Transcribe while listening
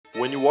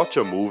When you watch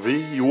a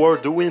movie, you are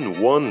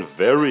doing one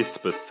very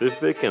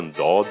specific and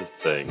odd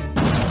thing.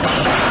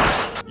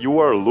 You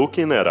are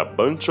looking at a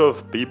bunch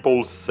of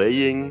people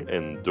saying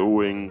and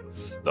doing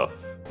stuff.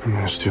 I'm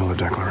gonna steal the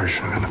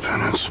Declaration of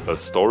Independence. A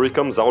story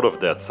comes out of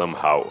that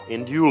somehow,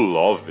 and you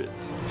love it.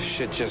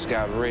 Shit just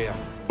got real.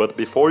 But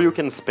before you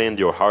can spend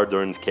your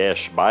hard-earned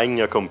cash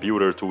buying a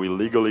computer to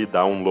illegally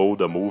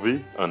download a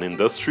movie, an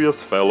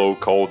industrious fellow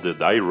called the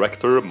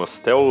director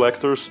must tell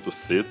actors to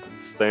sit,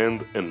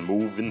 stand, and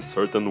move in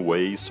certain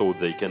ways so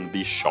they can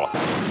be shot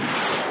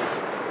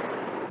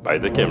by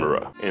the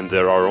camera. And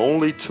there are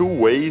only two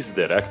ways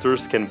that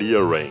actors can be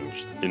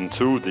arranged, in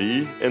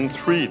 2D and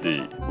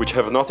 3D, which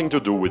have nothing to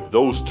do with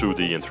those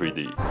 2D and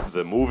 3D.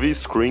 The movie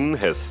screen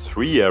has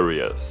three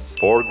areas: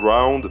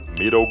 foreground,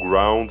 middle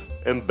ground,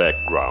 and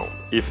background.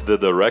 If the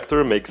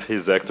director makes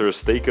his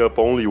actors take up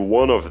only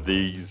one of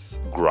these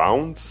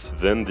grounds,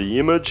 then the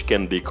image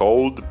can be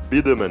called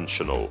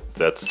bidimensional.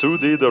 That's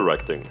 2D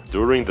directing.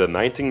 During the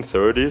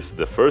 1930s,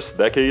 the first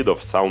decade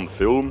of sound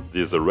film,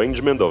 this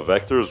arrangement of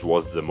actors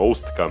was the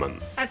most common.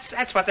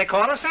 That's what they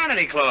call a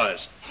sanity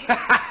clause.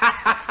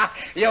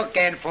 You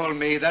can't fool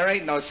me, there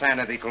ain't no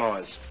sanity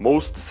clause.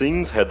 Most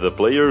scenes had the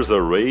players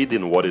arrayed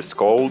in what is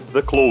called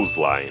the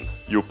clothesline.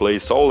 You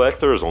place all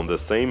actors on the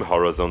same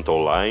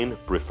horizontal line,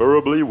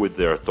 preferably with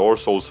their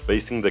torsos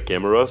facing the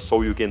camera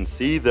so you can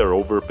see their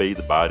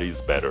overpaid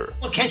bodies better.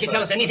 Well, can't you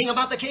tell us anything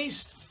about the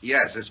case?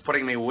 Yes, it's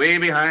putting me way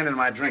behind in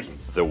my drinking.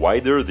 The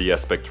wider the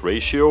aspect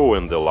ratio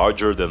and the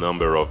larger the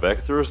number of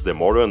actors, the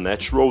more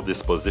unnatural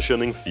this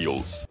positioning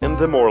feels, and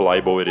the more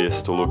liable it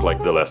is to look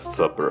like the Last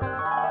Supper.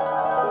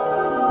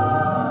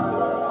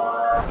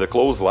 The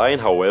clothesline,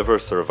 however,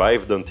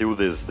 survived until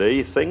this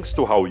day thanks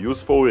to how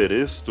useful it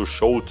is to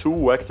show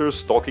two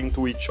actors talking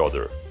to each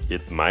other.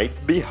 It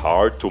might be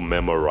hard to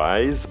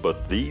memorize,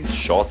 but these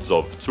shots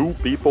of two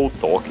people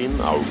talking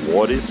are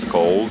what is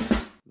called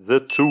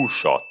the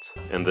two-shot.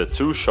 And the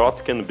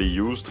two-shot can be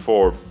used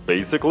for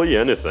basically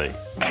anything.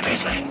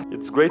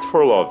 It's great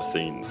for love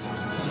scenes.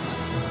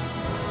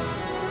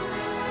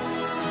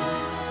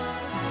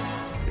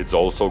 It's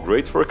also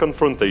great for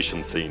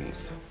confrontation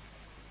scenes.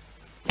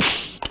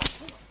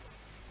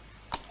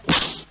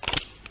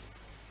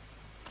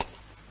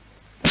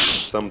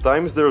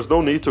 Sometimes there's no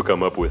need to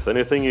come up with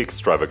anything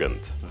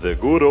extravagant. The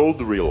good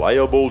old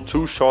reliable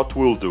two-shot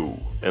will do.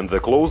 And the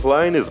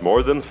clothesline is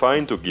more than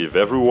fine to give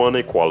everyone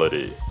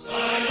equality.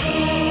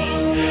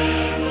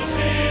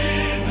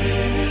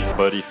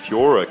 But if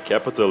you're a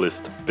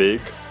capitalist pig,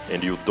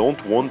 and you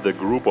don't want the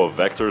group of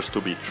actors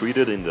to be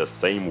treated in the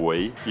same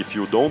way, if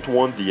you don't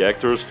want the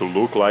actors to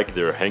look like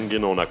they're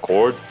hanging on a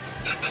cord,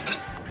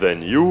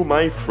 then you,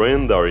 my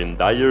friend, are in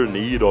dire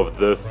need of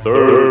the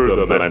third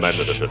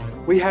dimension.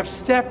 We have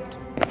stepped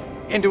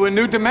into a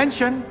new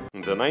dimension.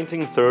 In the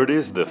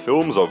 1930s, the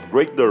films of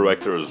great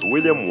directors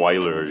William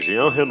Wyler,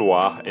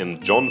 Renoir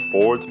and John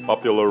Ford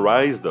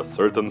popularized a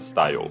certain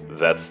style.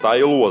 That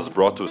style was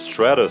brought to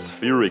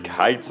stratospheric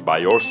heights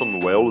by Orson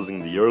Welles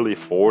in the early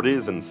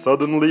 40s, and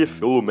suddenly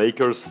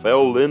filmmakers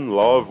fell in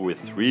love with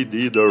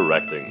 3D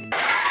directing.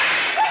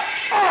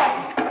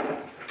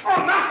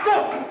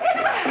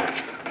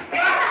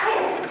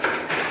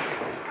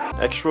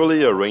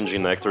 Actually,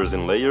 arranging actors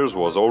in layers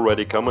was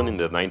already common in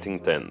the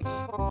 1910s.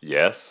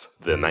 Yes,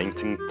 the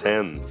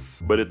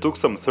 1910s. But it took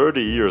some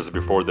 30 years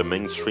before the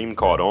mainstream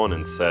caught on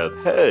and said,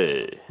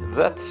 hey,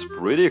 that's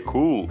pretty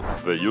cool.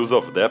 The use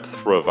of depth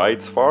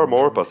provides far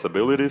more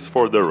possibilities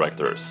for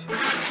directors.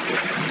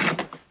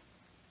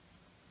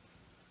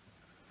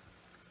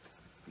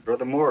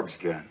 Brother Morg's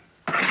gun.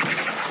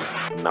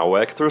 Now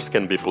actors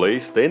can be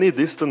placed any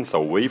distance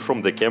away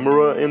from the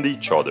camera and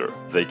each other.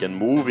 They can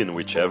move in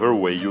whichever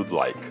way you'd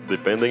like.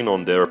 Depending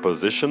on their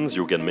positions,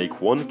 you can make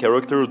one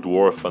character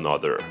dwarf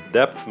another.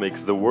 Depth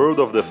makes the world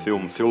of the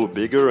film feel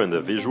bigger and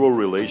the visual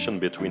relation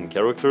between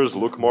characters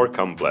look more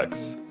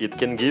complex. It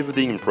can give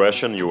the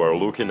impression you are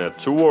looking at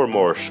two or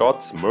more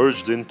shots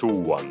merged into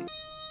one.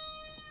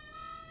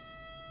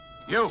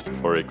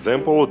 For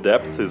example,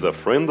 depth is a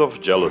friend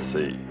of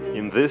jealousy.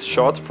 In this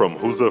shot from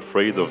Who's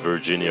Afraid of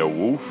Virginia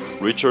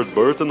Woolf, Richard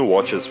Burton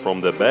watches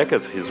from the back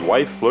as his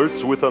wife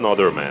flirts with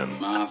another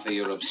man. Martha,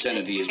 your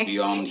obscenity is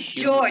beyond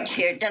George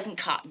here doesn't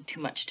cotton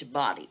too much to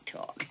body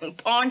talk. And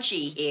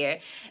Paunchy here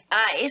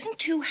isn't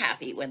too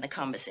happy when the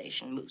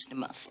conversation moves to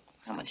muscle.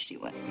 How much do you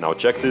want? Now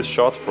check this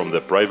shot from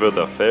The Private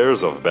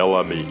Affairs of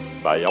Bellamy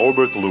by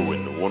Albert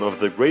Lewin, one of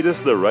the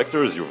greatest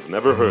directors you've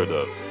never heard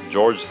of.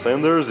 George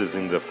Sanders is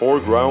in the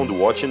foreground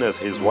watching as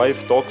his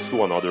wife talks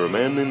to another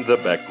man in the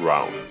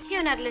background.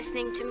 You're not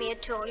listening to me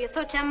at all. Your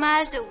thoughts are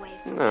miles away.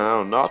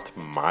 No, not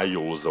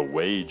miles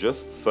away,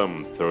 just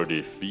some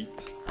 30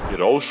 feet.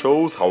 It all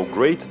shows how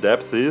great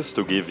depth is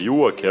to give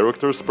you a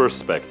character's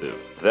perspective.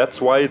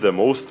 That's why the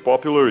most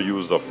popular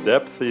use of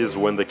depth is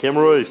when the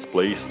camera is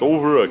placed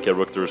over a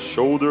character's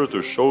shoulder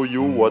to show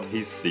you what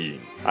he's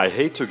seeing. I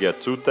hate to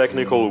get too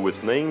technical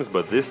with names,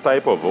 but this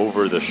type of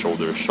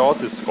over-the-shoulder shot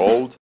is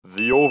called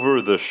The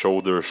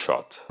over-the-shoulder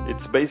shot.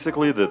 It's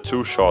basically the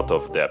two-shot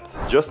of depth.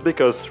 Just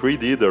because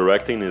 3D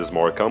directing is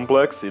more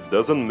complex, it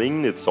doesn't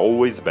mean it's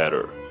always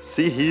better.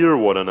 See here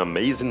what an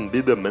amazing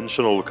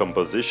bidimensional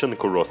composition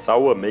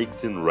Kurosawa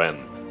makes in Ren.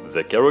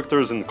 The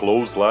characters in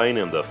clothesline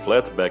and the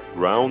flat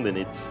background, and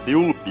it's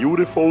still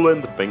beautiful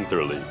and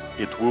painterly.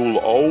 It will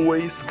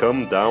always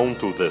come down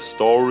to the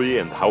story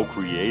and how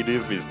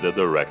creative is the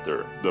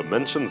director.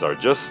 Dimensions are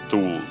just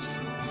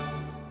tools.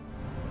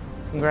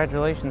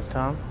 Congratulations,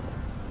 Tom.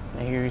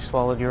 I hear you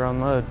swallowed your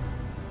own load.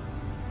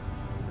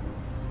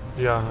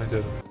 Yeah, I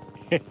did.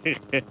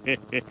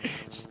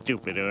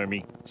 Stupid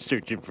army,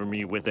 searching for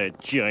me with that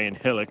giant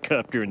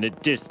helicopter in the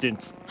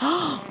distance.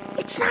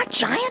 It's not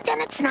giant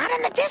and it's not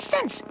in the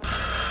distance.